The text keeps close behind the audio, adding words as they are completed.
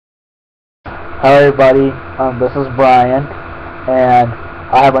Hello everybody, this is Brian, and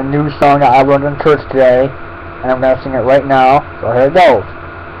I have a new song that I learned in church today, and I'm going to sing it right now, so here it goes.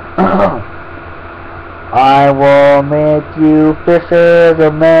 I will make you fishers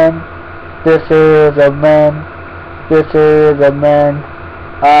of men, fishers of men, fishers of men.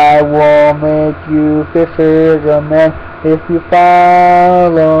 I will make you fishers of men if you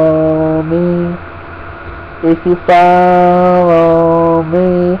follow me, if you follow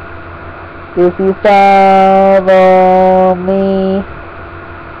me. If you follow me,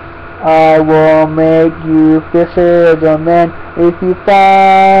 I will make you fishers of men. If you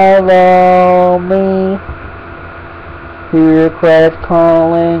follow me, hear Christ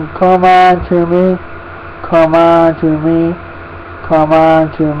calling, come on to me, come on to me, come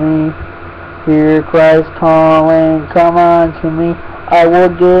on to me. Hear Christ calling, come on to me. I will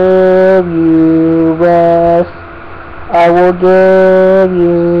give you rest. I will give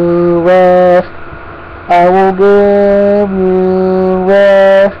you rest. I will give you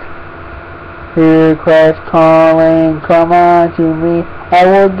rest. Hear Christ calling, come on to me. I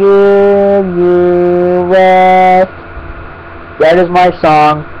will give you rest. That is my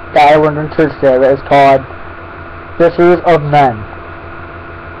song that I learned in church today. That is called Fishers of Men.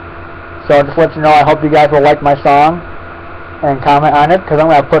 So just let you know, I hope you guys will like my song and comment on it, because I'm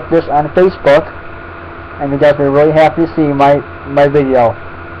going to put this on Facebook. And you guys will be really happy to see my video.